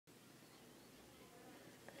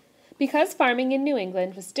Because farming in New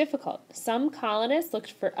England was difficult, some colonists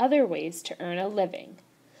looked for other ways to earn a living.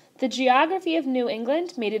 The geography of New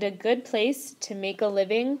England made it a good place to make a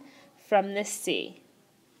living from the sea.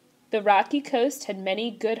 The rocky coast had many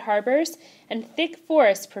good harbors, and thick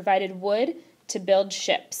forests provided wood to build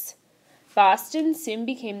ships. Boston soon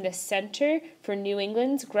became the center for New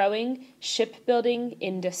England's growing shipbuilding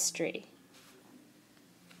industry.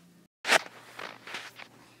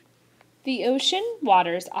 The ocean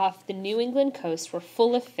waters off the New England coast were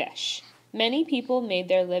full of fish. Many people made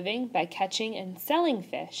their living by catching and selling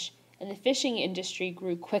fish, and the fishing industry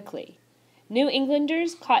grew quickly. New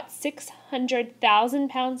Englanders caught 600,000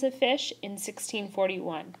 pounds of fish in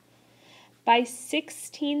 1641. By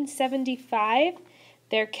 1675,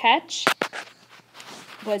 their catch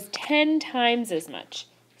was 10 times as much,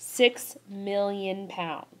 6 million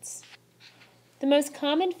pounds. The most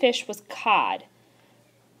common fish was cod,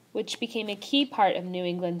 which became a key part of New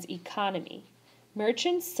England's economy.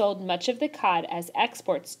 Merchants sold much of the cod as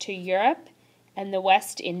exports to Europe and the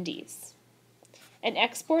West Indies. An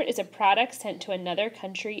export is a product sent to another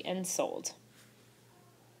country and sold.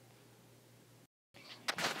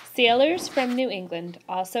 Sailors from New England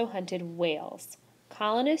also hunted whales.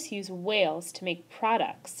 Colonists used whales to make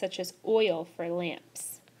products such as oil for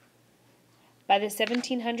lamps. By the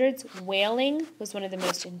 1700s, whaling was one of the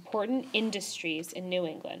most important industries in New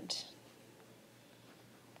England.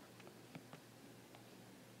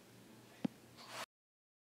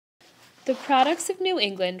 The products of New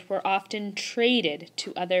England were often traded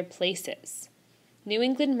to other places. New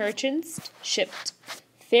England merchants shipped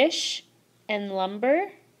fish and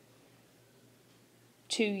lumber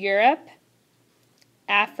to Europe,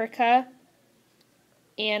 Africa,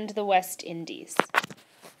 and the West Indies.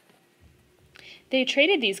 They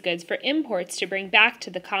traded these goods for imports to bring back to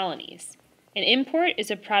the colonies. An import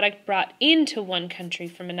is a product brought into one country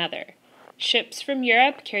from another. Ships from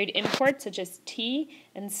Europe carried imports such as tea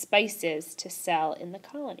and spices to sell in the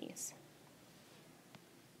colonies.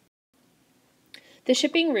 The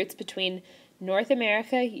shipping routes between North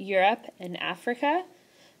America, Europe, and Africa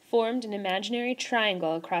formed an imaginary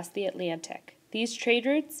triangle across the Atlantic. These trade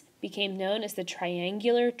routes became known as the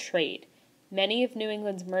triangular trade. Many of New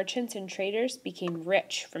England's merchants and traders became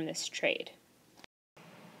rich from this trade.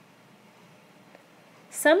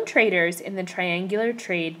 Some traders in the triangular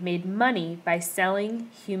trade made money by selling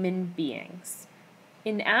human beings.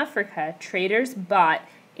 In Africa, traders bought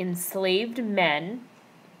enslaved men,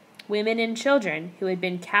 women, and children who had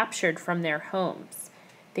been captured from their homes.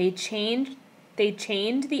 They chained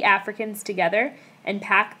the Africans together and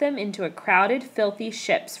packed them into crowded, filthy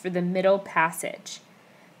ships for the Middle Passage.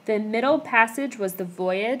 The Middle Passage was the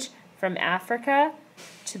voyage from Africa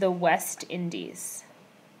to the West Indies.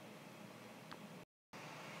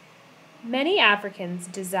 Many Africans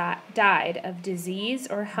died of disease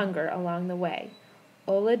or hunger along the way.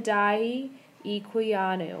 Oladiah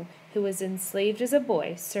Equiano, who was enslaved as a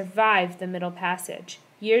boy, survived the Middle Passage.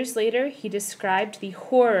 Years later, he described the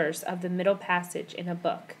horrors of the Middle Passage in a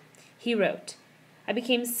book. He wrote, "I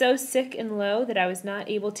became so sick and low that I was not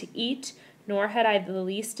able to eat, nor had I the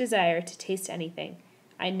least desire to taste anything.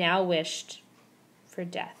 I now wished for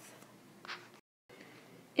death."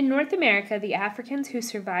 In North America, the Africans who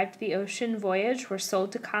survived the ocean voyage were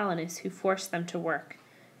sold to colonists who forced them to work.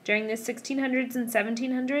 During the 1600s and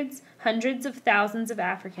 1700s, hundreds of thousands of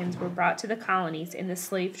Africans were brought to the colonies in the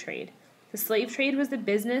slave trade. The slave trade was the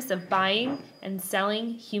business of buying and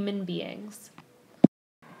selling human beings.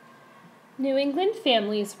 New England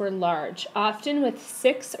families were large, often with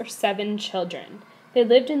 6 or 7 children. They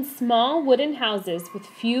lived in small wooden houses with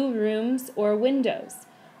few rooms or windows.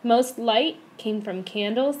 Most light came from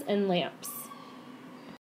candles and lamps.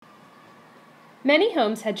 Many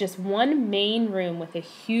homes had just one main room with a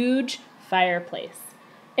huge fireplace.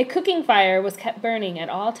 A cooking fire was kept burning at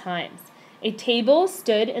all times. A table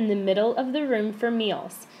stood in the middle of the room for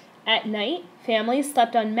meals. At night, families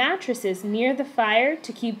slept on mattresses near the fire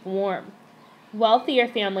to keep warm. Wealthier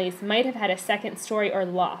families might have had a second story or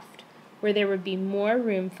loft, where there would be more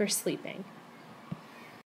room for sleeping.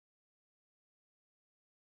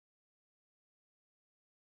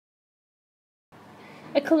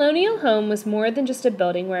 A colonial home was more than just a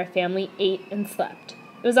building where a family ate and slept.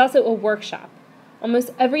 It was also a workshop.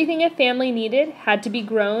 Almost everything a family needed had to be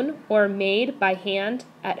grown or made by hand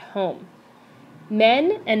at home.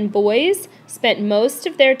 Men and boys spent most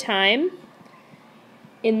of their time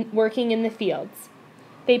working in the fields.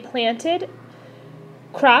 They planted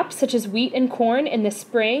crops such as wheat and corn in the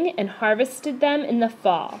spring and harvested them in the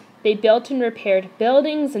fall. They built and repaired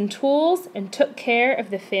buildings and tools and took care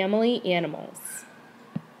of the family animals.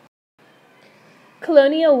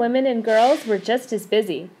 Colonial women and girls were just as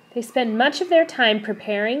busy. They spent much of their time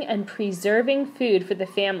preparing and preserving food for the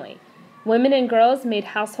family. Women and girls made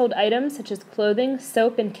household items such as clothing,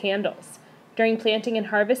 soap, and candles. During planting and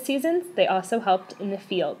harvest seasons, they also helped in the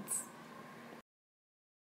fields.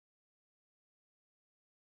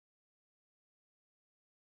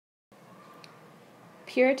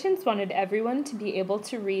 Puritans wanted everyone to be able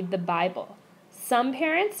to read the Bible. Some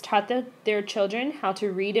parents taught their children how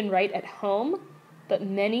to read and write at home, but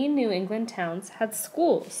many New England towns had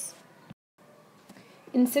schools.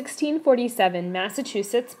 In 1647,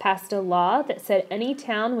 Massachusetts passed a law that said any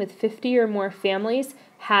town with 50 or more families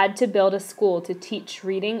had to build a school to teach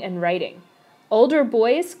reading and writing. Older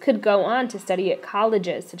boys could go on to study at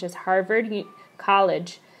colleges such as Harvard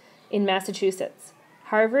College in Massachusetts.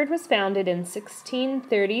 Harvard was founded in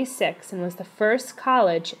 1636 and was the first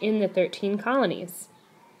college in the 13 colonies.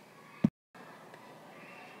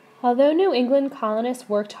 Although New England colonists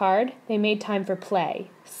worked hard, they made time for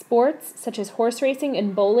play. Sports such as horse racing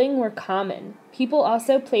and bowling were common. People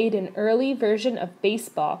also played an early version of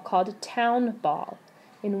baseball called town ball.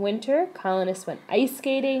 In winter, colonists went ice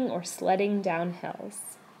skating or sledding down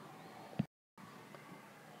hills.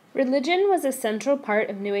 Religion was a central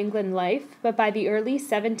part of New England life, but by the early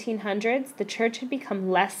 1700s, the church had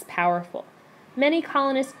become less powerful. Many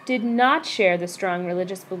colonists did not share the strong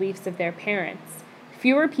religious beliefs of their parents.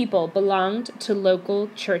 Fewer people belonged to local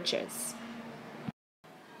churches.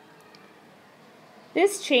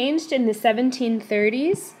 This changed in the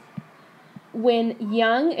 1730s when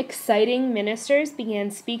young, exciting ministers began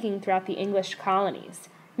speaking throughout the English colonies.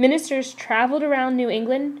 Ministers traveled around New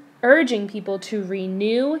England, urging people to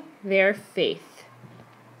renew their faith.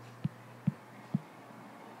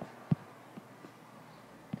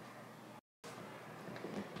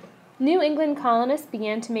 New England colonists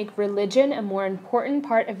began to make religion a more important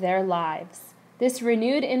part of their lives. This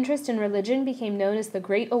renewed interest in religion became known as the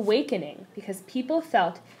Great Awakening because people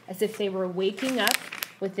felt as if they were waking up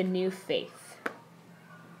with a new faith.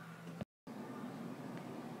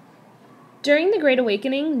 During the Great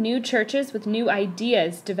Awakening, new churches with new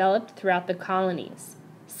ideas developed throughout the colonies.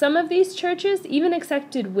 Some of these churches even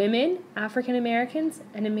accepted women, African Americans,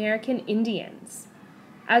 and American Indians.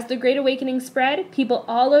 As the Great Awakening spread, people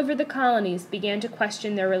all over the colonies began to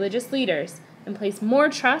question their religious leaders and place more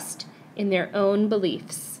trust in their own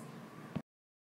beliefs.